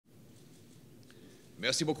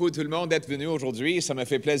Merci beaucoup tout le monde d'être venu aujourd'hui. Ça me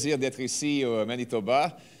fait plaisir d'être ici au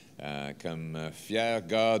Manitoba, comme fier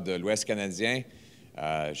gars de l'Ouest canadien.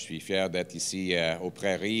 Je suis fier d'être ici aux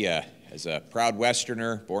Prairies. As a proud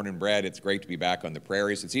Westerner, born and bred, it's great to be back on the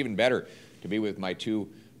prairies. It's even better to be with my two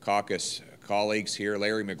caucus colleagues here.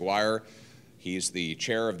 Larry McGuire, he's the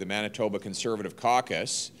chair of the Manitoba Conservative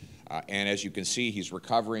Caucus. And as you can see, he's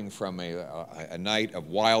recovering from a night of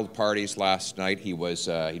wild parties last night. He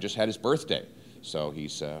just had his birthday. So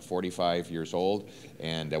he's 45 years old,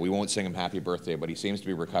 and we won't sing him happy birthday, but he seems to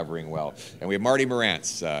be recovering well. And we have Marty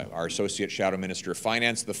Morantz, our Associate Shadow Minister of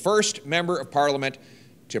Finance, the first member of Parliament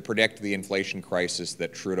to predict the inflation crisis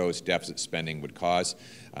that Trudeau's deficit spending would cause.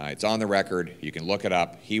 It's on the record. You can look it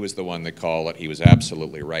up. He was the one that called it. He was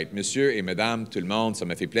absolutely right. Monsieur et Madame, tout le monde, ça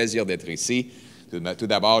me fait plaisir d'être ici. Tout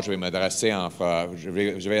d'abord, je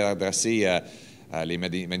vais adresser les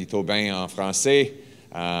Manitobains en français.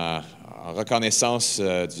 En reconnaissance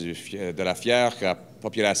de la fière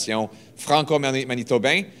population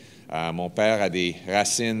franco-manitobaine. Mon père a des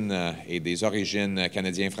racines et des origines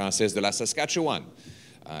canadiennes-françaises de la Saskatchewan.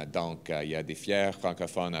 Donc, il y a des fiers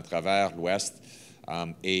francophones à travers l'Ouest.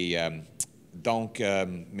 Mais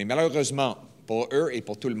malheureusement, pour eux et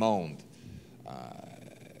pour tout le monde,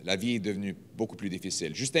 la vie est devenue beaucoup plus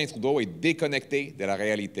difficile. Justin Trudeau est déconnecté de la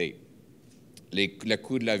réalité. Le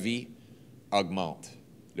coût de la vie augmente.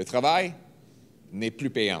 Le travail n'est plus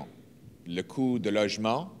payant. Le coût de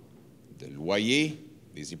logement, de loyer,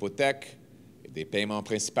 des hypothèques et des paiements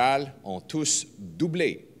principaux ont tous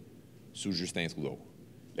doublé sous Justin Trudeau.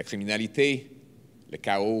 La criminalité, le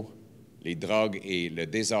chaos, les drogues et le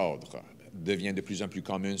désordre deviennent de plus en plus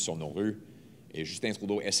communs sur nos rues et Justin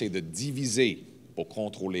Trudeau essaie de diviser pour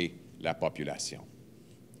contrôler la population.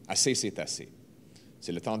 Assez, c'est assez.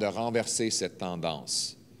 C'est le temps de renverser cette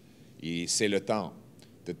tendance et c'est le temps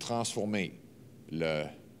de transformer la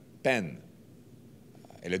peine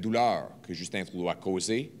et la douleur que Justin Trudeau a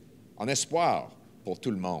causée en espoir pour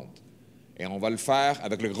tout le monde. Et on va le faire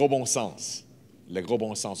avec le gros bon sens. Le gros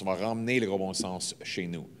bon sens. On va ramener le gros bon sens chez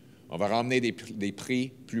nous. On va ramener des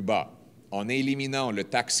prix plus bas en éliminant le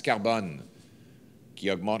taxe carbone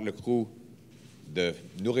qui augmente le coût de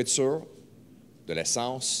nourriture, de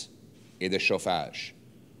l'essence et de chauffage.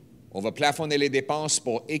 On va plafonner les dépenses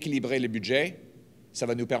pour équilibrer le budget. Ça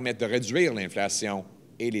va nous permettre de réduire l'inflation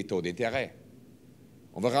et les taux d'intérêt.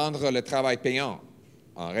 On va rendre le travail payant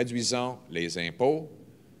en réduisant les impôts,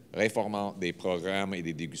 réformant des programmes et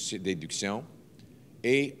des déductions,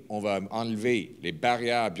 et on va enlever les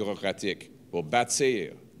barrières bureaucratiques pour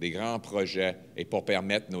bâtir des grands projets et pour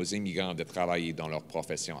permettre nos immigrants de travailler dans leur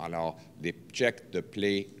profession. Alors, des chèques de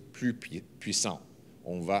paie plus puissants.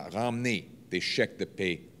 On va ramener des chèques de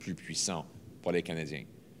paie plus puissants pour les Canadiens.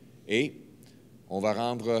 Et on va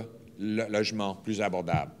rendre le logement plus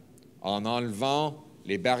abordable en enlevant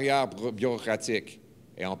les barrières bureaucratiques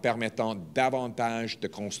et en permettant davantage de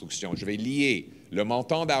construction. Je vais lier le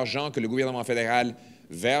montant d'argent que le gouvernement fédéral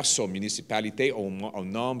verse aux municipalités au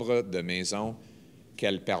nombre de maisons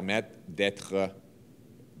qu'elles permettent d'être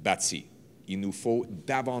bâties. Il nous faut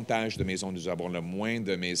davantage de maisons. Nous avons le moins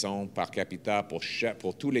de maisons par capita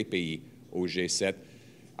pour tous les pays au G7.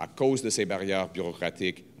 À cause de ces barrières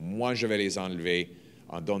bureaucratiques, moi, je vais les enlever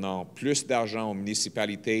en donnant plus d'argent aux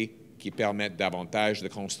municipalités qui permettent davantage de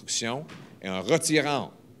construction et en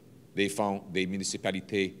retirant des fonds des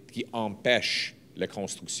municipalités qui empêchent la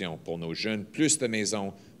construction pour nos jeunes. Plus de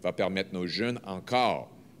maisons va permettre nos jeunes encore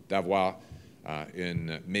d'avoir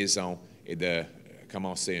une maison et de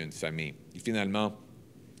commencer une famille. Et finalement,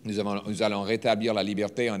 nous allons rétablir la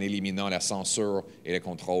liberté en éliminant la censure et le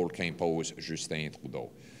contrôle qu'impose Justin Trudeau.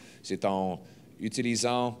 C'est en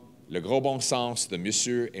utilisant le gros bon sens de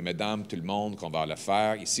monsieur et madame tout le monde qu'on va le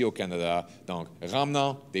faire ici au Canada. Donc,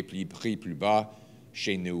 ramenant des prix plus bas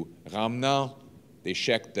chez nous, ramenant des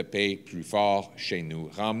chèques de paie plus forts chez nous,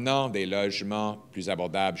 ramenant des logements plus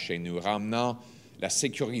abordables chez nous, ramenant la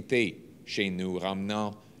sécurité chez nous,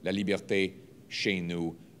 ramenant la liberté chez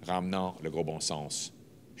nous, ramenant le gros bon sens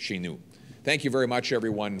chez nous. Thank you very much,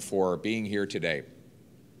 everyone, for being here today.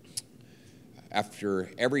 After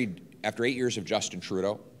 8 years of Justin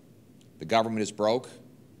Trudeau, the government is broke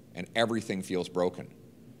and everything feels broken.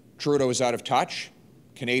 Trudeau is out of touch,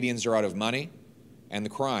 Canadians are out of money, and the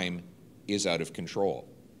crime is out of control.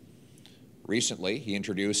 Recently, he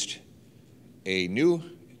introduced a new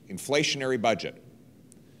inflationary budget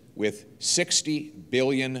with $60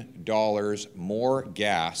 billion more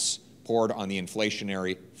gas poured on the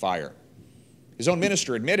inflationary fire. His own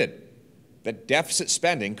minister admitted that deficit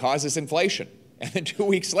spending causes inflation. And then 2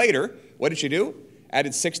 weeks later, what did she do?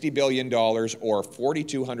 Added $60 billion or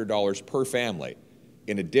 $4,200 per family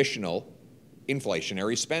in additional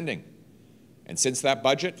inflationary spending. And since that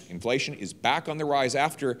budget, inflation is back on the rise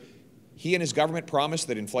after he and his government promised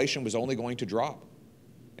that inflation was only going to drop.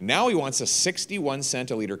 And now he wants a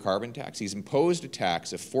 61-cent a litre carbon tax. He's imposed a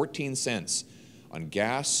tax of 14 cents on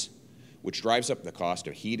gas, which drives up the cost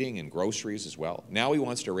of heating and groceries as well. Now he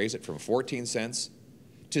wants to raise it from 14 cents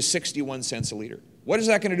to 61 cents a litre. What is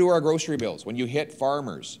that going to do to our grocery bills when you hit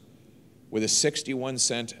farmers with a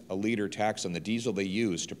 61-cent a litre tax on the diesel they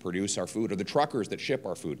use to produce our food, or the truckers that ship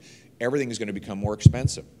our food? Everything is going to become more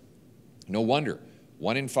expensive. No wonder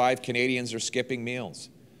 1 in 5 Canadians are skipping meals,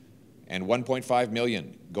 and 1.5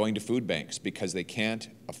 million going to food banks because they can't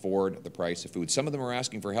afford the price of food. Some of them are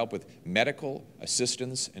asking for help with medical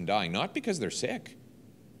assistance and dying, not because they're sick,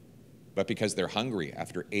 but because they're hungry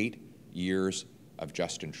after 8 years of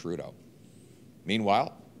Justin Trudeau.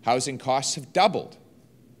 Meanwhile, housing costs have doubled.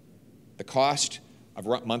 The cost of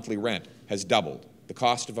monthly rent has doubled. The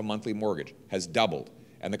cost of a monthly mortgage has doubled.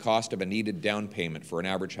 And the cost of a needed down payment for an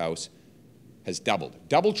average house has doubled.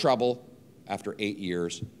 Double trouble after 8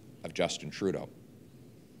 years of Justin Trudeau.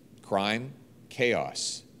 Crime,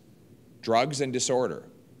 chaos, drugs and disorder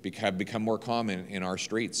have become more common in our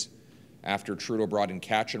streets after Trudeau brought in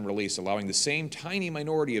catch and release, allowing the same tiny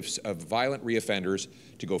minority of violent reoffenders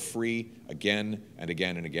to go free again and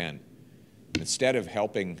again and again. Instead of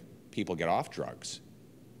helping people get off drugs,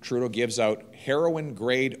 Trudeau gives out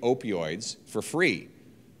heroin-grade opioids for free,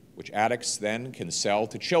 which addicts then can sell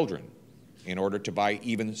to children in order to buy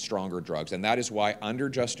even stronger drugs. And that is why, under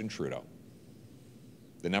Justin Trudeau,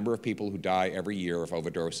 the number of people who die every year of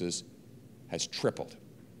overdoses has tripled.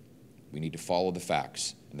 We need to follow the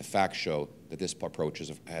facts, and the facts show that this approach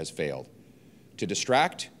has failed. To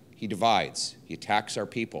distract, he divides. He attacks our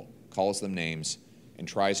people, calls them names, and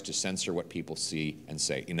tries to censor what people see and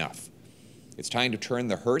say. Enough. It's time to turn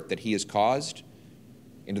the hurt that he has caused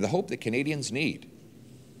into the hope that Canadians need.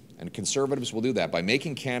 And Conservatives will do that by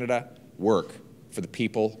making Canada work for the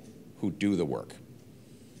people who do the work.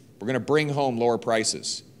 We're going to bring home lower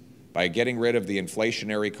prices by getting rid of the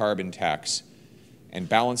inflationary carbon tax and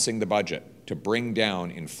balancing the budget to bring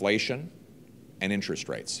down inflation and interest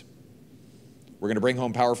rates. We're going to bring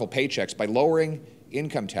home powerful paychecks by lowering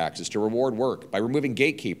income taxes to reward work, by removing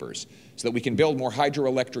gatekeepers so that we can build more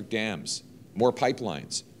hydroelectric dams, more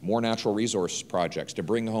pipelines, more natural resource projects to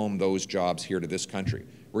bring home those jobs here to this country.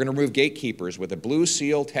 We're going to remove gatekeepers with a blue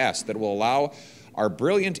seal test that will allow our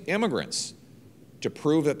brilliant immigrants to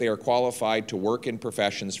prove that they are qualified to work in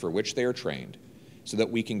professions for which they are trained, so that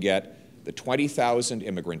we can get the 20,000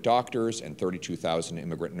 immigrant doctors and 32,000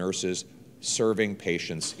 immigrant nurses serving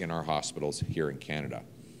patients in our hospitals here in Canada.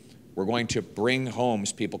 We're going to bring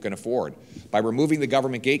homes people can afford by removing the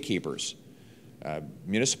government gatekeepers.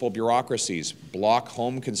 Municipal bureaucracies block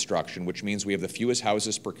home construction, which means we have the fewest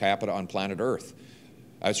houses per capita on planet Earth.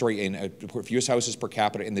 Fewest houses per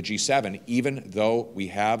capita in the G7, even though we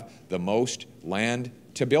have the most land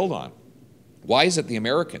to build on. Why is it the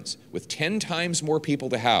Americans, with 10 times more people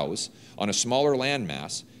to house on a smaller land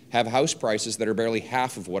mass, have house prices that are barely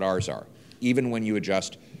half of what ours are, even when you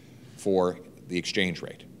adjust for the exchange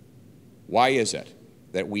rate? Why is it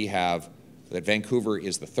that that Vancouver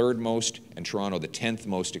is the 3rd most and Toronto the 10th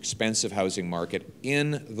most expensive housing market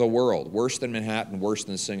in the world? Worse than Manhattan, worse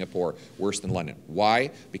than Singapore, worse than London.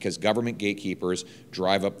 Why? Because government gatekeepers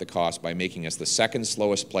drive up the cost by making us the 2nd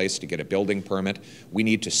slowest place to get a building permit. We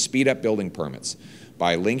need to speed up building permits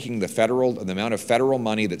by linking the amount of federal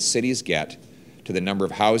money that cities get to the number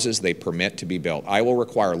of houses they permit to be built. I will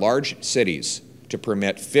require large cities to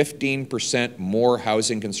permit 15% more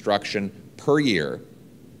housing construction per year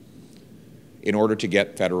in order to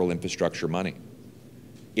get federal infrastructure money.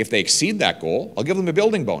 If they exceed that goal, I'll give them a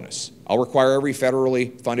building bonus. I'll require every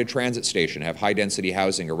federally funded transit station to have high-density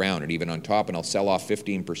housing around and even on top, and I'll sell off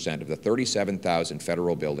 15% of the 37,000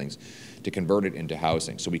 federal buildings to convert it into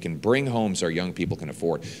housing so we can bring homes our young people can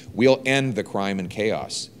afford. We'll end the crime and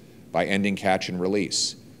chaos by ending catch and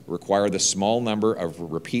release, require the small number of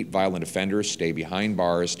repeat violent offenders stay behind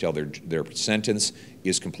bars till their sentence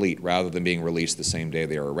is complete rather than being released the same day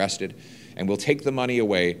they are arrested. And we'll take the money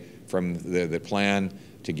away from the plan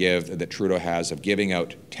that Trudeau has of giving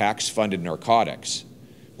out tax-funded narcotics.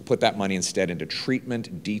 We'll put that money instead into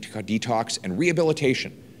treatment, detox, and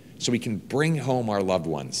rehabilitation so we can bring home our loved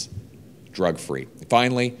ones drug-free.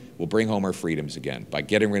 Finally, we'll bring home our freedoms again by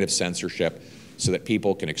getting rid of censorship so that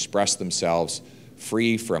people can express themselves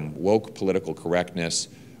free from woke political correctness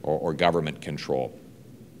or government control.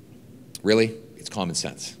 Really, it's common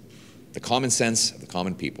sense. The common sense of the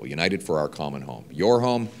common people, united for our common home. Your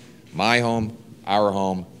home, my home, our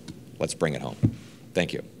home. Let's bring it home.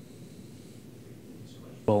 Thank you.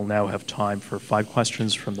 we'll now have time for 5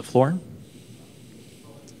 questions from the floor.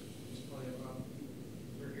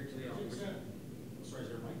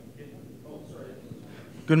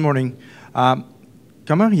 Good morning.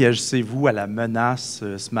 Comment réagissez-vous à la menace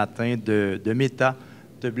ce matin de Meta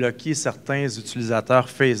de bloquer certains utilisateurs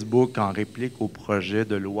Facebook en réplique au projet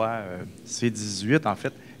de loi C-18? En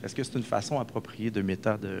fait, est-ce que c'est une façon appropriée de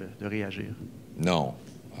Meta de réagir? Non.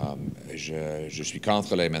 Je suis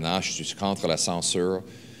contre les menaces, je suis contre la censure,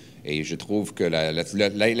 et je trouve que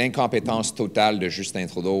l'incompétence totale de Justin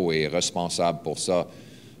Trudeau est responsable pour ça.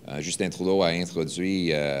 Justin Trudeau a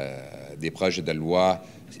introduit des projets de loi,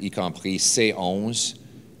 y compris C-11,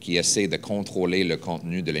 qui essaie de contrôler le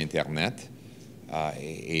contenu de l'Internet.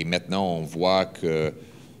 Et maintenant, on voit que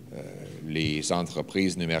les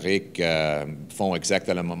entreprises numériques font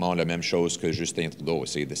exactement la même chose que Justin Trudeau,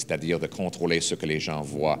 c'est-à-dire de contrôler ce que les gens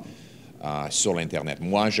voient sur l'Internet.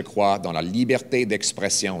 Moi, je crois dans la liberté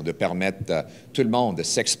d'expression, de permettre tout le monde de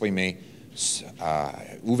s'exprimer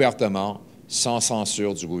ouvertement, sans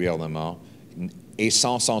censure du gouvernement et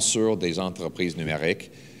sans censure des entreprises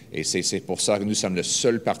numériques. Et c'est pour ça que nous sommes le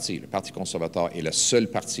seul parti, le Parti conservateur est le seul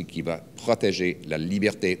parti qui va protéger la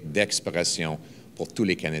liberté d'expression pour tous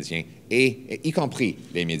les Canadiens, et y compris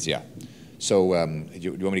les médias. So,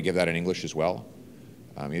 you want me to give that in English as well?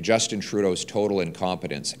 Justin Trudeau's total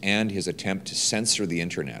incompetence and his attempt to censor the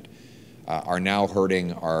Internet are now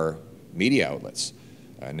hurting our media outlets.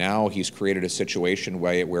 Now he's created a situation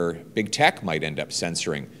where big tech might end up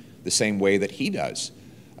censoring the same way that he does.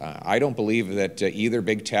 I don't believe that either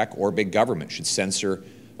big tech or big government should censor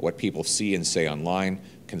what people see and say online.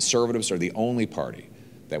 Conservatives are the only party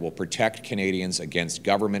that will protect Canadians against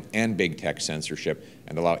government and big tech censorship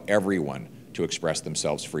and allow everyone to express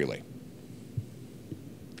themselves freely.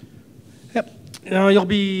 Yep. You'll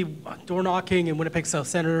be door knocking in Winnipeg South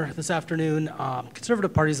Centre this afternoon.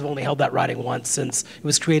 Conservative parties have only held that riding once since it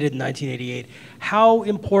was created in 1988. How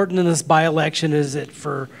important in this by-election is it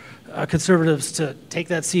for Conservatives to take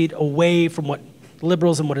that seat away from what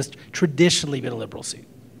Liberals and what has traditionally been a Liberal seat?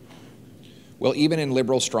 Well, even in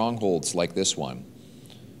Liberal strongholds like this one,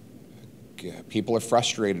 people are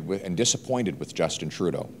frustrated with and disappointed with Justin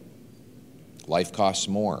Trudeau. Life costs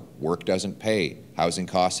more, work doesn't pay, housing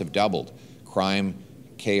costs have doubled, crime,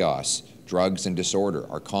 chaos, drugs and disorder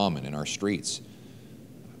are common in our streets.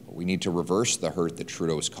 We need to reverse the hurt that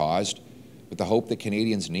Trudeau's caused with the hope that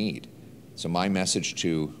Canadians need. So my message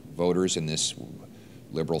to voters in this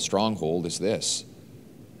Liberal stronghold is this: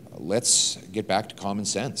 let's get back to common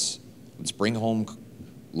sense. Let's bring home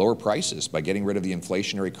lower prices by getting rid of the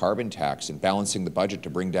inflationary carbon tax and balancing the budget to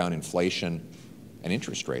bring down inflation and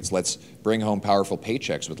interest rates. Let's bring home powerful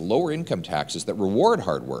paychecks with lower income taxes that reward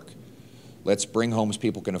hard work. Let's bring homes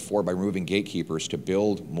people can afford by removing gatekeepers to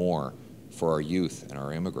build more for our youth and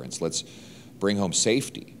our immigrants. Let's bring home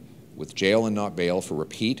safety with jail and not bail for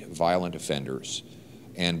repeat violent offenders,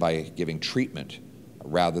 and by giving treatment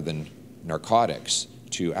rather than narcotics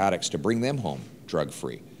to addicts to bring them home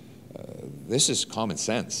drug-free. This is common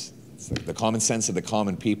sense. It's the common sense of the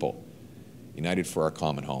common people, united for our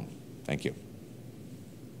common home. Thank you.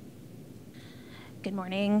 Good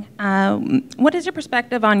morning. What is your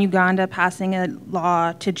perspective on Uganda passing a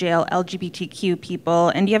law to jail LGBTQ people,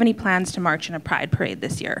 and do you have any plans to march in a pride parade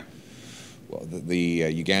this year? Well, the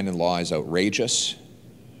Ugandan law is outrageous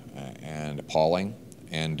and appalling,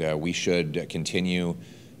 and we should continue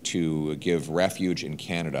to give refuge in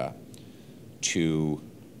Canada to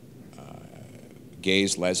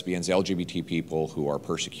gays, lesbians, LGBT people who are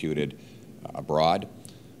persecuted abroad.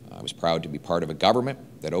 I was proud to be part of a government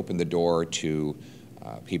that opened the door to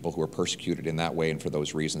people who are persecuted in that way and for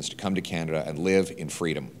those reasons to come to Canada and live in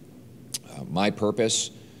freedom. My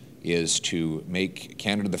purpose is to make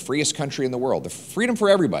Canada the freest country in the world, the freedom for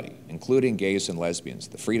everybody, including gays and lesbians,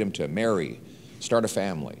 the freedom to marry, start a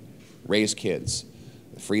family, raise kids,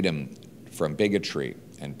 the freedom from bigotry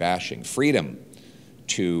and bashing, freedom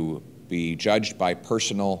to be judged by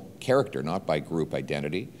personal character, not by group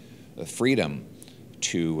identity, the freedom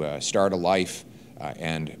to start a life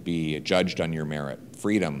and be judged on your merit,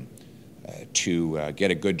 freedom to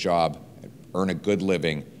get a good job, earn a good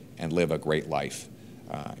living, and live a great life.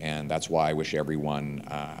 And that's why I wish everyone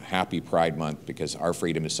happy Pride Month, because our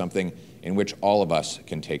freedom is something in which all of us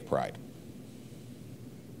can take pride.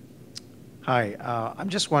 Hi, I'm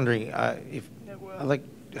just wondering like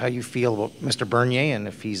how you feel about Mr. Bernier and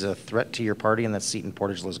if he's a threat to your party in that seat in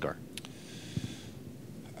Portage-Lisgar.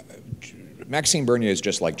 Maxime Bernier is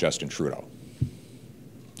just like Justin Trudeau.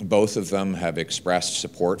 Both of them have expressed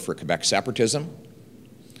support for Quebec separatism.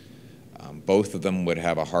 Both of them would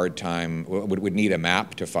have a hard time, would need a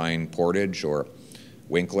map to find Portage or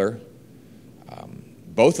Winkler.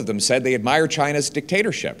 Both of them said they admire China's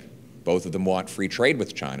dictatorship. Both of them want free trade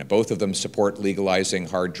with China. Both of them support legalizing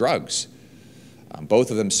hard drugs.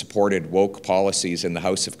 Both of them supported woke policies in the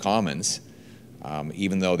House of Commons,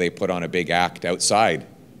 even though they put on a big act outside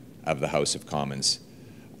of the House of Commons.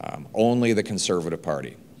 Only the Conservative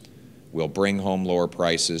Party will bring home lower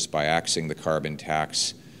prices by axing the carbon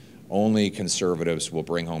tax. Only Conservatives will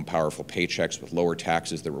bring home powerful paychecks with lower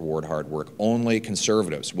taxes that reward hard work. Only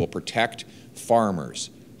Conservatives will protect farmers,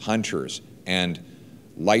 hunters, and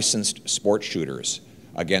licensed sport shooters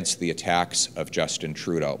against the attacks of Justin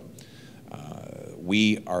Trudeau.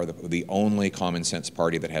 We are the only common sense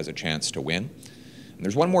party that has a chance to win. And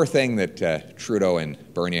there's one more thing that Trudeau and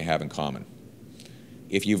Bernier have in common.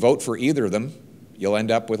 If you vote for either of them, you'll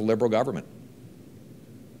end up with a Liberal government.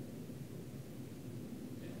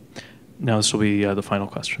 Now this will be the final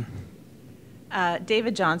question.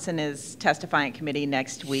 David Johnson is testifying at committee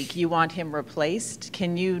next week. You want him replaced.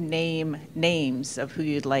 Can you name names of who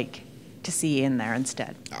you'd like to see in there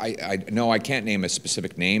instead? No, I can't name a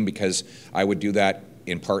specific name because I would do that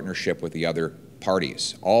in partnership with the other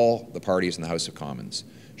parties. All the parties in the House of Commons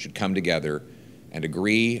should come together and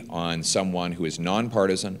agree on someone who is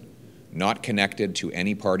nonpartisan, not connected to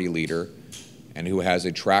any party leader, and who has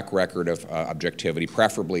a track record of objectivity,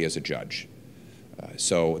 preferably as a judge.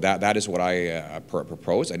 So that is what I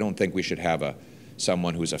propose. I don't think we should have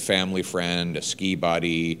someone who's a family friend, a ski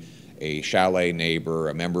buddy, a chalet neighbor,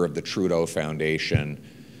 a member of the Trudeau Foundation,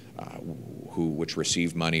 which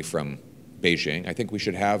received money from Beijing. I think we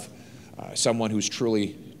should have someone who's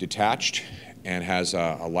truly detached and has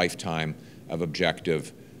a lifetime of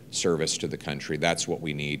objective service to the country. That's what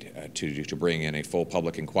we need to bring in a full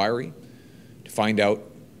public inquiry, to find out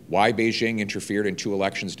why Beijing interfered in 2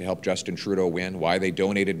 elections to help Justin Trudeau win, why they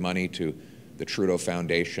donated money to the Trudeau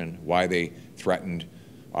Foundation, why they threatened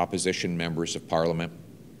opposition members of Parliament.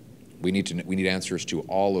 We need answers to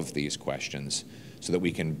all of these questions so that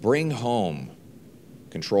we can bring home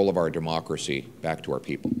control of our democracy back to our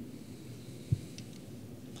people.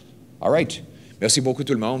 All right. Merci beaucoup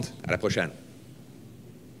tout le monde. À la prochaine.